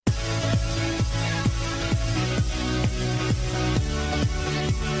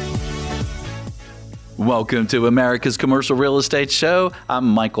Welcome to America's Commercial Real Estate Show. I'm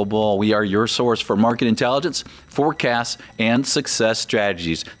Michael Ball. We are your source for market intelligence, forecasts, and success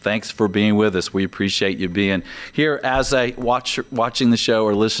strategies. Thanks for being with us. We appreciate you being here as a watching the show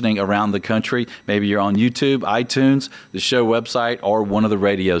or listening around the country. Maybe you're on YouTube, iTunes, the show website, or one of the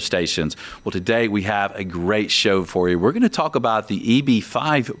radio stations. Well, today we have a great show for you. We're going to talk about the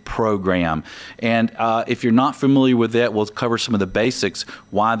EB5 program. And if you're not familiar with that, we'll cover some of the basics,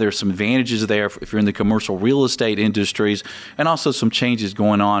 why there's some advantages there if you're in the commercial real estate industries, and also some changes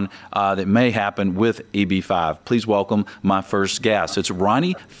going on that may happen with EB5. Please welcome my first guest. It's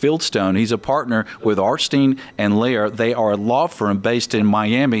Ronnie Fieldstone. He's a partner with Arnstein and Lehr. They are a law firm based in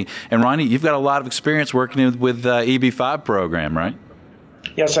Miami. And Ronnie, you've got a lot of experience working with the EB5 program, right?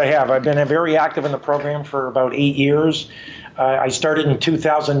 Yes, I have. I've been very active in the program for about 8 years. I started in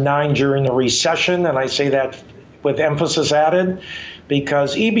 2009 during the recession, and I say that with emphasis added,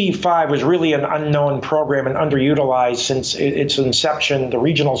 because EB5 was really an unknown program and underutilized since its inception, the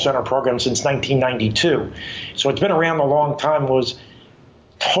Regional Center program, since 1992. So it's been around a long time, was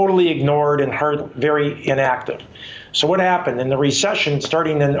totally ignored and very inactive. So what happened? In the recession,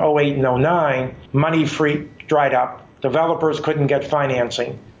 starting in 08 and 09, money dried up. Developers couldn't get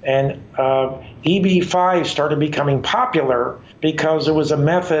financing. And EB5 started becoming popular because it was a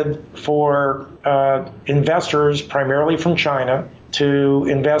method for investors, primarily from China, to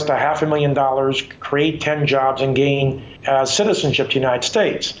invest $500,000, create 10 jobs, and gain citizenship to the United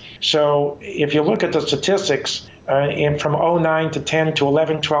States. So if you look at the statistics, from 09 to 10 to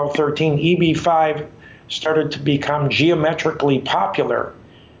 11, 12, 13, EB5 started to become geometrically popular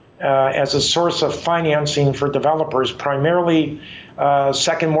as a source of financing for developers, primarily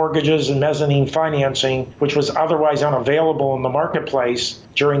second mortgages and mezzanine financing, which was otherwise unavailable in the marketplace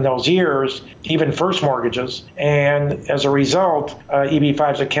during those years, even first mortgages. And as a result,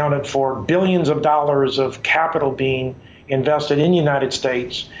 EB5's accounted for billions of dollars of capital being invested in the United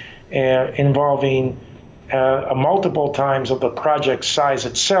States, involving multiple times of the project size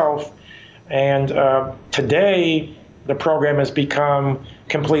itself. And today, the program has become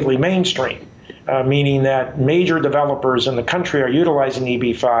completely mainstream, meaning that major developers in the country are utilizing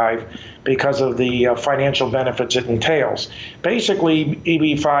EB5 because of the financial benefits it entails. Basically,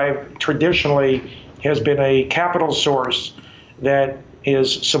 EB5 traditionally has been a capital source that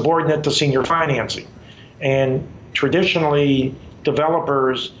is subordinate to senior financing. And traditionally,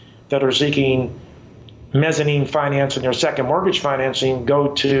 developers that are seeking mezzanine financing or second mortgage financing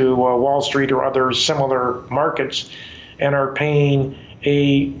go to Wall Street or other similar markets and are paying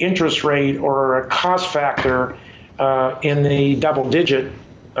a interest rate or a cost factor in the double-digit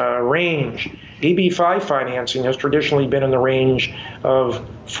range. EB5 financing has traditionally been in the range of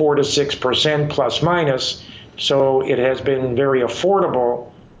 4 to 6% plus minus, so it has been very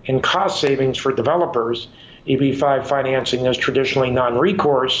affordable in cost savings for developers. EB5 financing is traditionally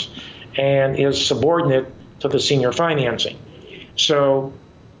non-recourse and is subordinate to the senior financing. So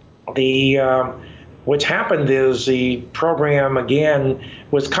what's happened is the program, again,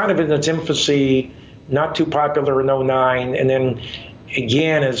 was kind of in its infancy, not too popular in 09, and then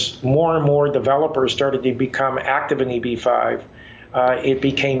again, as more and more developers started to become active in EB5, it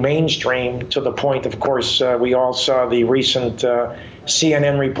became mainstream to the point, of course, we all saw the recent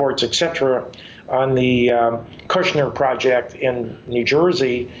CNN reports, etc., on the Kushner project in New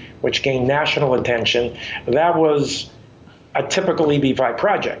Jersey, which gained national attention. That was a typical EB5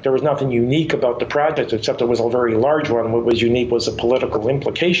 project. There was nothing unique about the project, except it was a very large one. What was unique was the political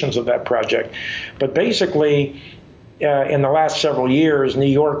implications of that project. But basically, in the last several years, New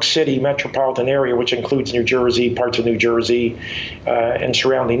York City metropolitan area, which includes New Jersey, parts of New Jersey, and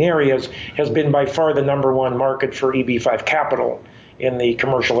surrounding areas, has been by far the number one market for EB5 capital in the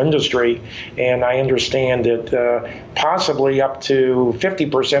commercial industry. And I understand that possibly up to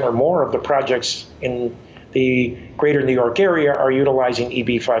 50% or more of the projects in the greater New York area are utilizing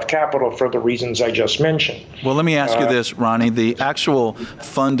EB5 capital for the reasons I just mentioned. Well, let me ask you this, Ronnie. The actual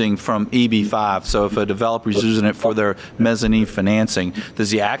funding from EB5, so if a developer is using it for their mezzanine financing,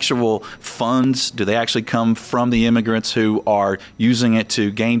 does the actual funds, do they actually come from the immigrants who are using it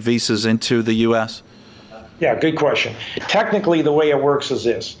to gain visas into the U.S.? Yeah, good question. Technically, the way it works is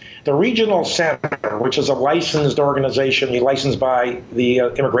this. The Regional Center, which is a licensed organization, licensed by the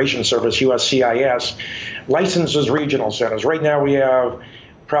Immigration Service, USCIS, licenses regional centers. Right now we have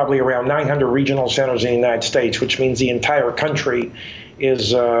probably around 900 regional centers in the United States, which means the entire country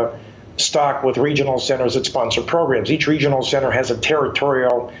is stocked with regional centers that sponsor programs. Each regional center has a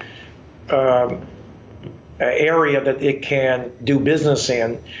territorial area that it can do business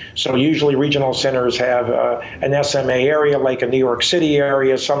in. So usually regional centers have an SMA area, like a New York City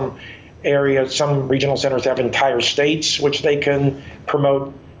area. Some areas. Some regional centers have entire states which they can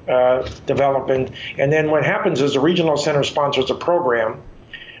promote development. And then what happens is the regional center sponsors a program.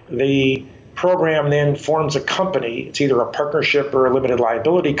 The program then forms a company. It's either a partnership or a limited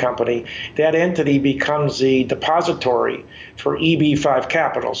liability company. That entity becomes the depository for EB5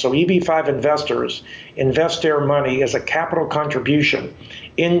 capital. So EB5 investors invest their money as a capital contribution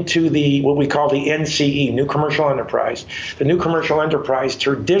into the what we call the NCE, New Commercial Enterprise. The New Commercial Enterprise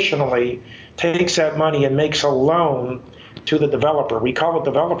traditionally takes that money and makes a loan to the developer. We call the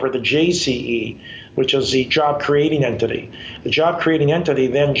developer the JCE, which is the job creating entity. The job creating entity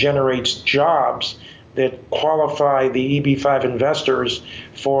then generates jobs that qualify the EB5 investors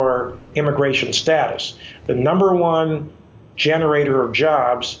for immigration status. The number one generator of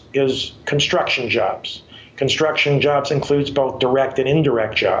jobs is construction jobs. Construction jobs includes both direct and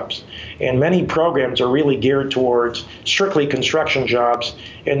indirect jobs. And many programs are really geared towards strictly construction jobs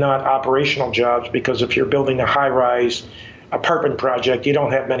and not operational jobs, because if you're building a high-rise apartment project, you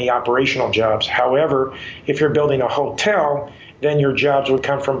don't have many operational jobs. However, if you're building a hotel, then your jobs would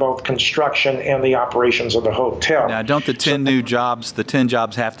come from both construction and the operations of the hotel. Now, don't the 10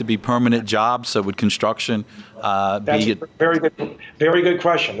 jobs have to be permanent jobs? So would construction That's a very good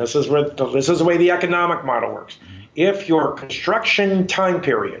question. This is the way the economic model works. If your construction time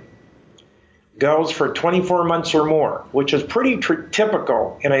period goes for 24 months or more, which is pretty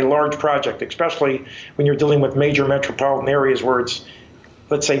typical in a large project, especially when you're dealing with major metropolitan areas where it's,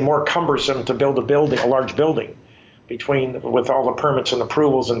 let's say, more cumbersome to build a large building with all the permits and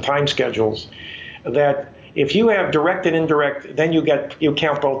approvals and time schedules, that if you have direct and indirect, then you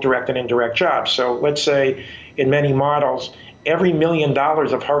count both direct and indirect jobs. So let's say in many models, every $1 million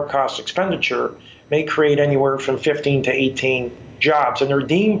of hard cost expenditure may create anywhere from 15 to 18 jobs. And they're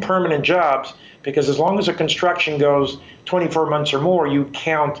deemed permanent jobs because as long as the construction goes 24 months or more, you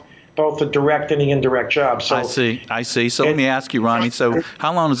count both the direct and the indirect jobs. So, I see. So let me ask you, Ronnie, so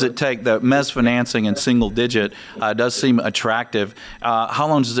how long does it take? The mezz financing in single digit does seem attractive. How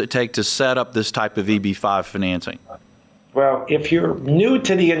long does it take to set up this type of EB5 financing? Well, if you're new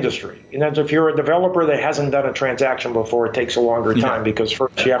to the industry, if you're a developer that hasn't done a transaction before, it takes a longer time because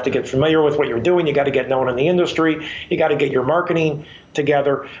first you have to get familiar with what you're doing. You got to get known in the industry. You got to get your marketing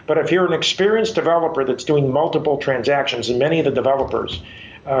together. But if you're an experienced developer that's doing multiple transactions, and many of the developers,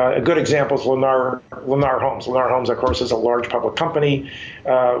 a good example is Lennar Homes. Lennar Homes, of course, is a large public company,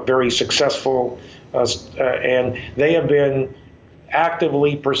 very successful, and they have been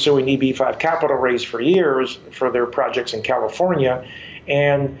actively pursuing EB5 capital raise for years for their projects in California.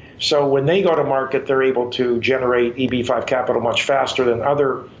 And so when they go to market, they're able to generate EB5 capital much faster than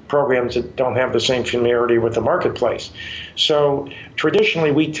other programs that don't have the same familiarity with the marketplace. So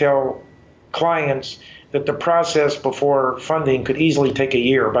traditionally, we tell clients that the process before funding could easily take a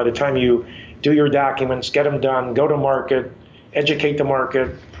year. By the time you do your documents, get them done, go to market, educate the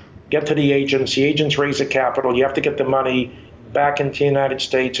market, get to the agents raise the capital, you have to get the money back into the United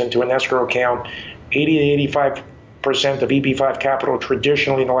States into an escrow account. 80 to 85% of EB5 capital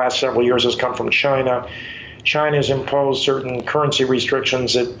traditionally in the last several years has come from China. China has imposed certain currency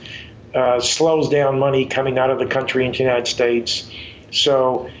restrictions that slows down money coming out of the country into the United States.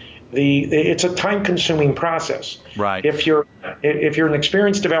 So it's a time-consuming process. Right. If you're an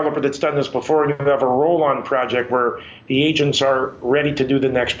experienced developer that's done this before and you have a roll-on project where the agents are ready to do the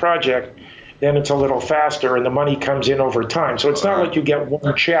next project, then it's a little faster and the money comes in over time. So it's not like you get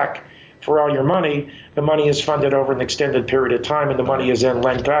one check for all your money. The money is funded over an extended period of time and the money is then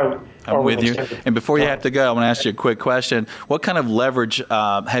lent out. I'm with you. And before you have to go, I want to ask you a quick question. What kind of leverage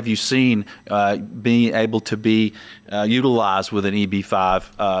have you seen being able to be utilized with an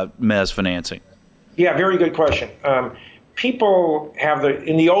EB5 mezz financing? Yeah, very good question. People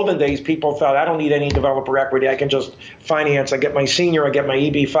in the olden days, people thought, I don't need any developer equity. I can just finance. I get my senior, I get my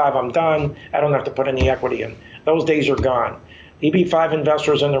EB5, I'm done. I don't have to put any equity in. Those days are gone. EB5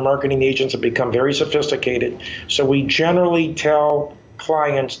 investors and their marketing agents have become very sophisticated. So we generally tell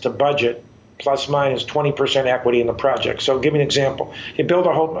clients to budget plus minus 20% equity in the project. So I'll give you an example. You build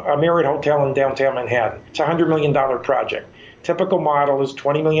a Marriott hotel in downtown Manhattan. It's a $100 million project. Typical model is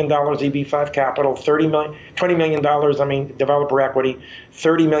 $20 million EB5 capital, $20 million, developer equity,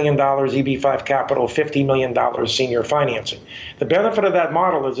 $30 million EB5 capital, $50 million senior financing. The benefit of that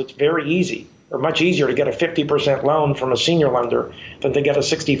model is it's very easy or much easier to get a 50% loan from a senior lender than to get a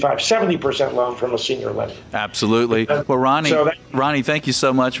 65, 70% loan from a senior lender. Absolutely. Well, Ronnie, thank you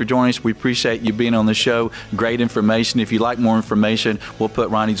so much for joining us. We appreciate you being on the show. Great information. If you'd like more information, we'll put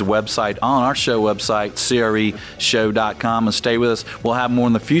Ronnie's website on our show website, CREshow.com, and stay with us. We'll have more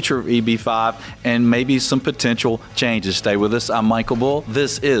in the future of EB5 and maybe some potential changes. Stay with us. I'm Michael Bull.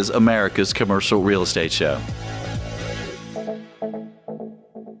 This is America's Commercial Real Estate Show.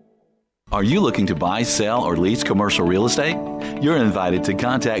 Are you looking to buy, sell, or lease commercial real estate? You're invited to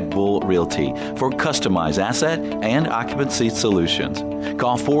contact Bull Realty for customized asset and occupancy solutions.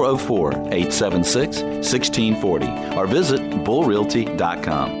 Call 404-876-1640 or visit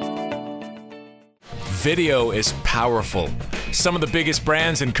bullrealty.com. Video is powerful. Some of the biggest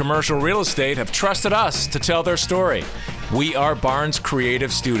brands in commercial real estate have trusted us to tell their story. We are Barnes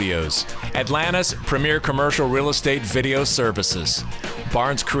Creative Studios, Atlanta's premier commercial real estate video services.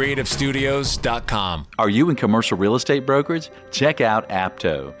 BarnesCreativeStudios.com. Are you in commercial real estate brokerage? Check out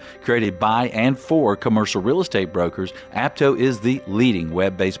Apto. Created by and for commercial real estate brokers, Apto is the leading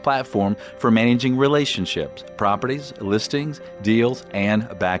web-based platform for managing relationships, properties, listings, deals,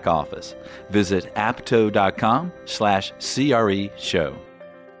 and back office. Visit apto.com/CRE show.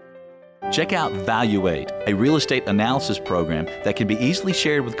 Check out Valuate, a real estate analysis program that can be easily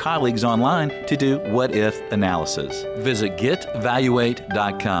shared with colleagues online to do what-if analysis. Visit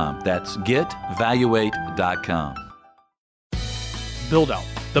getvaluate.com. That's getvaluate.com. BuildOut,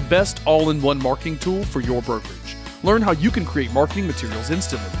 the best all-in-one marketing tool for your brokerage. Learn how you can create marketing materials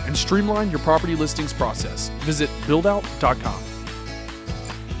instantly and streamline your property listings process. Visit buildout.com.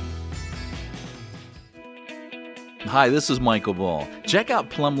 Hi, this is Michael Bull. Check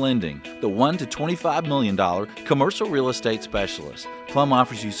out Plum Lending, the $1 to $25 million commercial real estate specialist. Plum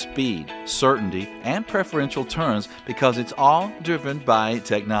offers you speed, certainty, and preferential terms because it's all driven by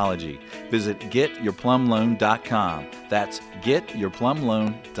technology. Visit getyourplumloan.com. That's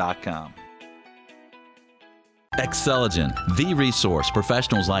getyourplumloan.com. Xceligent, the resource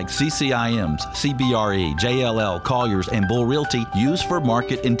professionals like CCIMs, CBRE, JLL, Colliers, and Bull Realty use for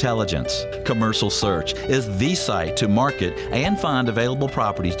market intelligence. Commercial Search is the site to market and find available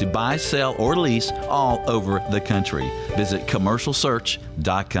properties to buy, sell, or lease all over the country. Visit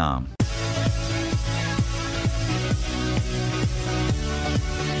commercialsearch.com.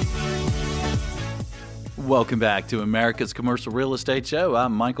 Welcome back to America's Commercial Real Estate Show.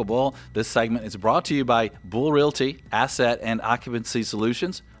 I'm Michael Bull. This segment is brought to you by Bull Realty Asset and Occupancy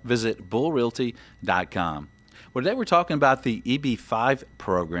Solutions. Visit bullrealty.com. Well, today we're talking about the EB5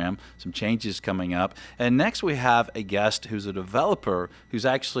 program, some changes coming up. And next we have a guest who's a developer who's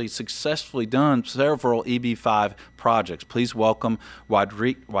actually successfully done several EB5 projects. Please welcome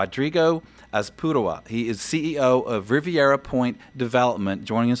Rodrigo Azpurua. He is CEO of Riviera Point Development,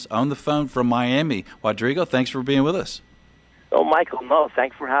 joining us on the phone from Miami. Rodrigo, thanks for being with us. Oh, Michael, no,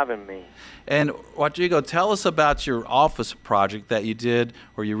 thanks for having me. And Rodrigo, tell us about your office project that you did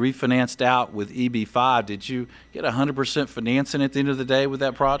where you refinanced out with EB5. Did you get 100% financing at the end of the day with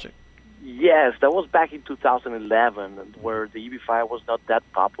that project? Yes, that was back in 2011 where the EB5 was not that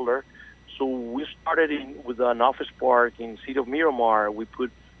popular. So we started with an office park in the city of Miramar. We put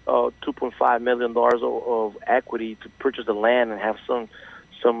 $2.5 million of equity to purchase the land and have some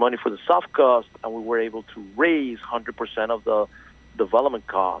money for the soft cost, and we were able to raise 100% of the development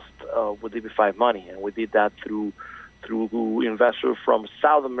cost with EB5 money, and we did that through investors from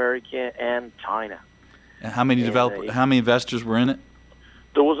South America and China. And how many investors were in it?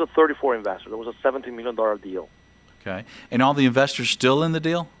 There was 34 investors. There was a $17 million deal. Okay, and all the investors still in the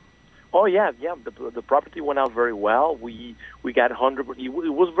deal? Oh yeah. The property went out very well. We got 100%. It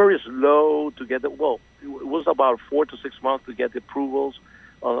was very slow to get it was about 4 to 6 months to get the approvals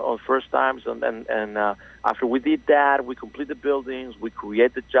on first times, and after we did that, we completed the buildings, we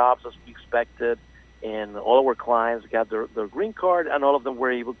created the jobs as we expected, and all of our clients got their green card, and all of them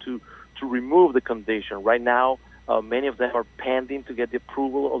were able to remove the condition. Right now, many of them are pending to get the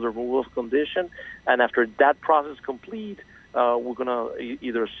approval of the removal of condition, and after that process is complete, we're gonna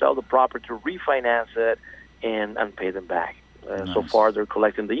either sell the property to refinance it and pay them back. Nice. So far, they're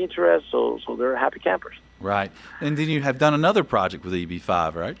collecting the interest, so they're happy campers. Right. And then you have done another project with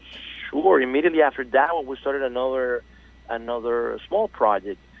EB5, right? Sure. Immediately after that one, we started another small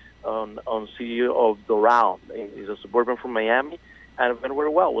project on city of Doral. It's a suburban from Miami, and it went very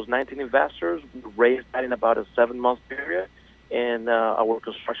well. It was 19 investors. We raised that in about a 7-month period, and our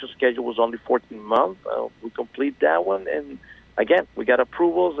construction schedule was only 14 months. We complete that one, and again, we got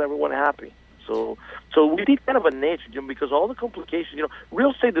approvals. Everyone happy. So we did kind of a niche, because all the complications,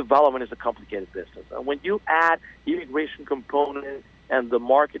 real estate development is a complicated business. And when you add immigration component and the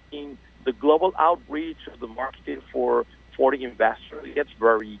marketing the global outreach of the marketing for the investor, it gets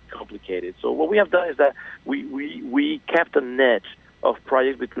very complicated. So what we have done is that we kept a niche of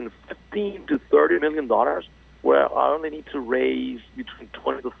projects between $15 to $30 million, where I only need to raise between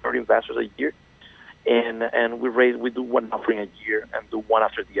 20 to 30 investors a year, and we do one offering a year and do one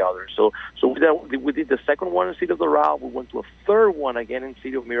after the other. So we did the second one in City of Doral. We went to a third one again in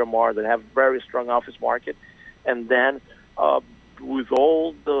City of Miramar that have very strong office market, and then with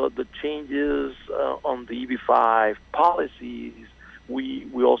all the changes on the EB5 policies,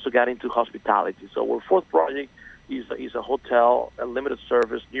 we also got into hospitality. So our fourth project is a hotel, a limited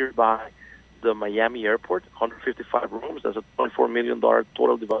service nearby the Miami airport, 155 rooms. That's a $24 million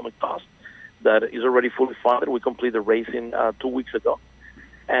total development cost that is already fully funded. We completed the raising 2 weeks ago.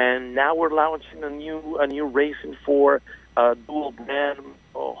 And now we're launching a new raising for a dual brand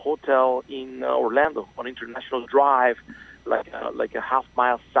hotel in Orlando on International Drive, like a half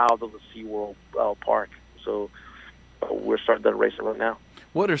mile south of the SeaWorld park. So we're starting that race right now.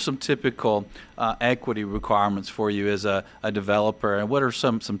 What are some typical equity requirements for you as a developer, and what are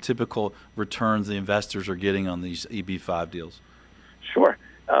some typical returns the investors are getting on these EB5 deals? Sure.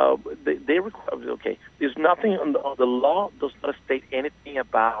 They require, okay, there's nothing on the law does not state anything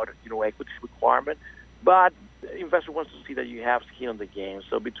about equity requirement, but the investor wants to see that you have skin on the game.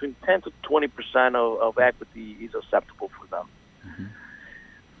 So between 10 to 20% of equity is acceptable for them. Mm-hmm.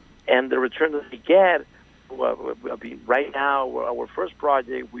 And the return that they get, well, I mean, right now, our first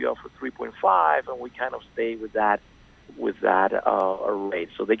project, we offer 3.5, and we kind of stay with that rate.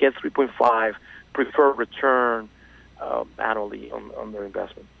 So they get 3.5 preferred return annually on their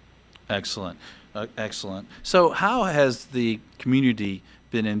investment. Excellent. Excellent. So how has the community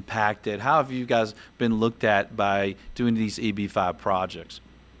been impacted? How have you guys been looked at by doing these EB5 projects?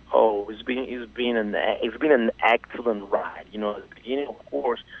 Oh, it's been an excellent ride. At the beginning, of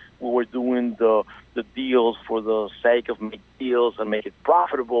course, we were doing the deals for the sake of making deals and make it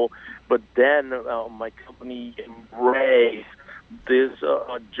profitable, but then my company embraced this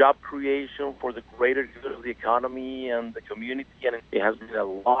job creation for the greater good of the economy and the community, and it has been a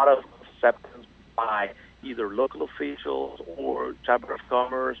lot of acceptance by either local officials or Chamber of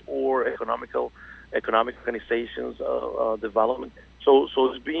Commerce or economic organizations development. So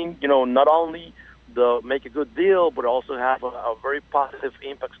it's been, not only the make a good deal, but also have a very positive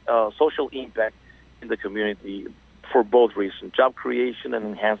impact, social impact in the community for both reasons: job creation and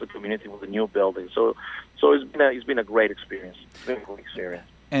enhance the community with a new building. So it's been a great experience. It's been a great experience.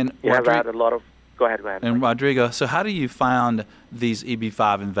 And you have had a lot of. Go ahead. And Rodrigo, so how do you find these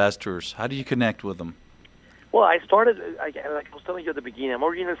EB5 investors? How do you connect with them? Well, I started, like I was telling you at the beginning, I'm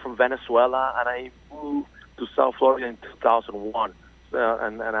originally from Venezuela, and I moved to South Florida in 2001.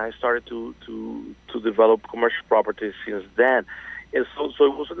 And I started to develop commercial properties since then. And so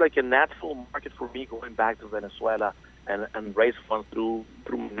it was like a natural market for me going back to Venezuela and raise funds through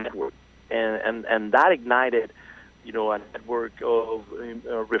network. And that ignited, a network of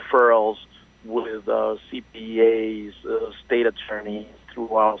referrals with CPAs, state attorneys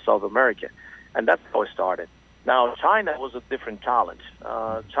throughout South America. And that's how it started. Now, China was a different challenge.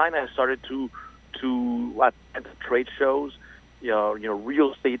 China started to attend trade shows,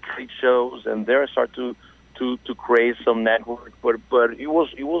 real estate trade shows, and there I started to create some network. But it was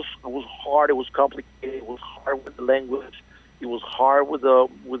hard. It was complicated. It was hard with the language. It was hard with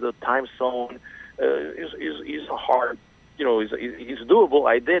the time zone. It's hard. It's doable.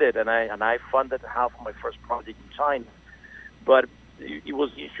 I did it, and I funded half of my first project in China. But it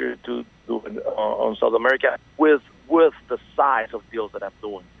was easier to do it on South America with the size of deals that I'm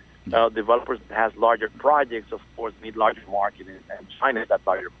doing. Developers that has larger projects, of course, need larger market, and China is that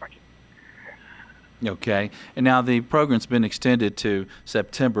larger market. Okay. And now the program's been extended to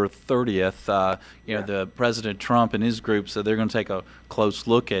September 30th. The President Trump and his group said they're going to take a close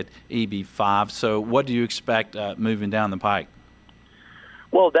look at EB5. So what do you expect moving down the pike?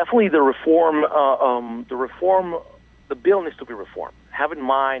 Well, definitely the reform. The bill needs to be reformed. Have in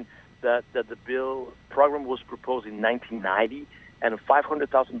mind that the program was proposed in 1990, and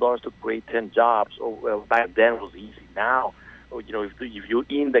 $500,000 to create 10 jobs. Back then was easy. Now, if you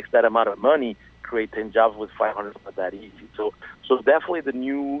index that amount of money, create 10 jobs with 500 is not that easy. So definitely the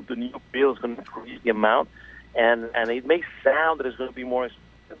new bill is going to increase the amount, and it may sound that it's going to be more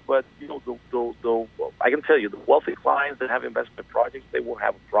expensive, but I can tell you the wealthy clients that have investment projects, they will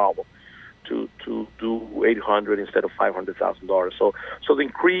have a problem to do $800 instead of $500,000. So the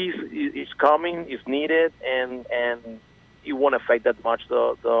increase is coming, is needed, and it won't affect that much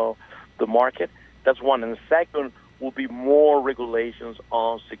the market. That's one. And the second will be more regulations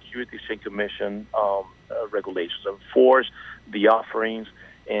on Securities and Commission regulations, enforce the offerings,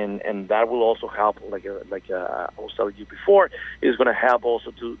 and that will also help. Like I was telling you before, is going to help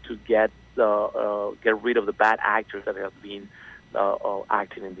also to get rid of the bad actors that have been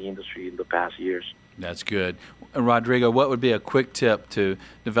acting in the industry in the past years. That's good. Rodrigo, what would be a quick tip to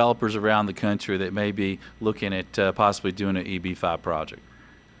developers around the country that may be looking at possibly doing an EB-5 project?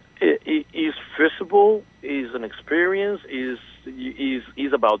 It is feasible, is an experience, is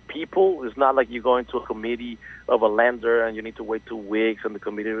about people. It's not like you're going to a committee of a lender and you need to wait 2 weeks and the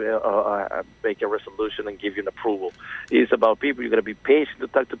committee make a resolution and give you an approval. It's about people. You're going to be patient to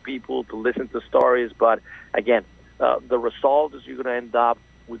talk to people, to listen to stories. But again, the result is you're going to end up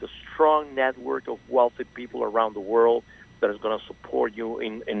with a strong network of wealthy people around the world that is going to support you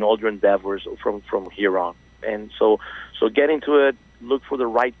in all your endeavors from here on. And so get into it. Look for the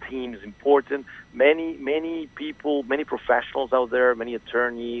right team is important. Many people, many professionals out there, many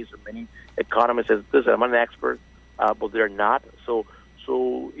attorneys, and many economists say, "Listen, I'm an expert," but they're not. So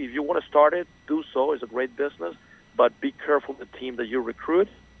if you want to start it, do so. It's a great business, but be careful with the team that you recruit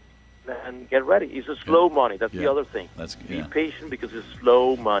and get ready. It's a slow money. That's the other thing. Be patient because it's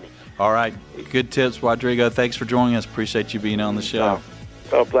slow money. All right. Good tips, Rodrigo. Thanks for joining us. Appreciate you being on the show.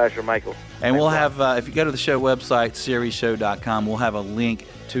 Oh, pleasure, Michael. And we'll have, if you go to the show website, serieshow.com, we'll have a link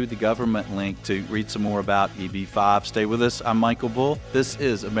to the government link to read some more about EB-5. Stay with us. I'm Michael Bull. This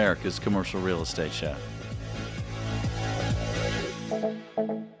is America's Commercial Real Estate Show.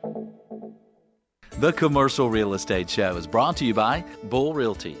 The Commercial Real Estate Show is brought to you by Bull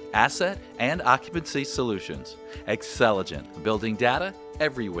Realty, Asset and Occupancy Solutions, Xceligent, building data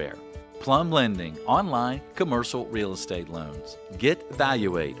everywhere, Plum Lending, online commercial real estate loans, Get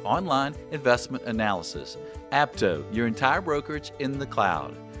Valuate, online investment analysis, Apto, your entire brokerage in the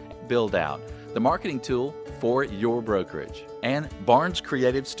cloud, Build Out, the marketing tool for your brokerage, and Barnes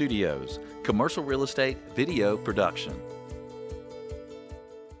Creative Studios, commercial real estate video production.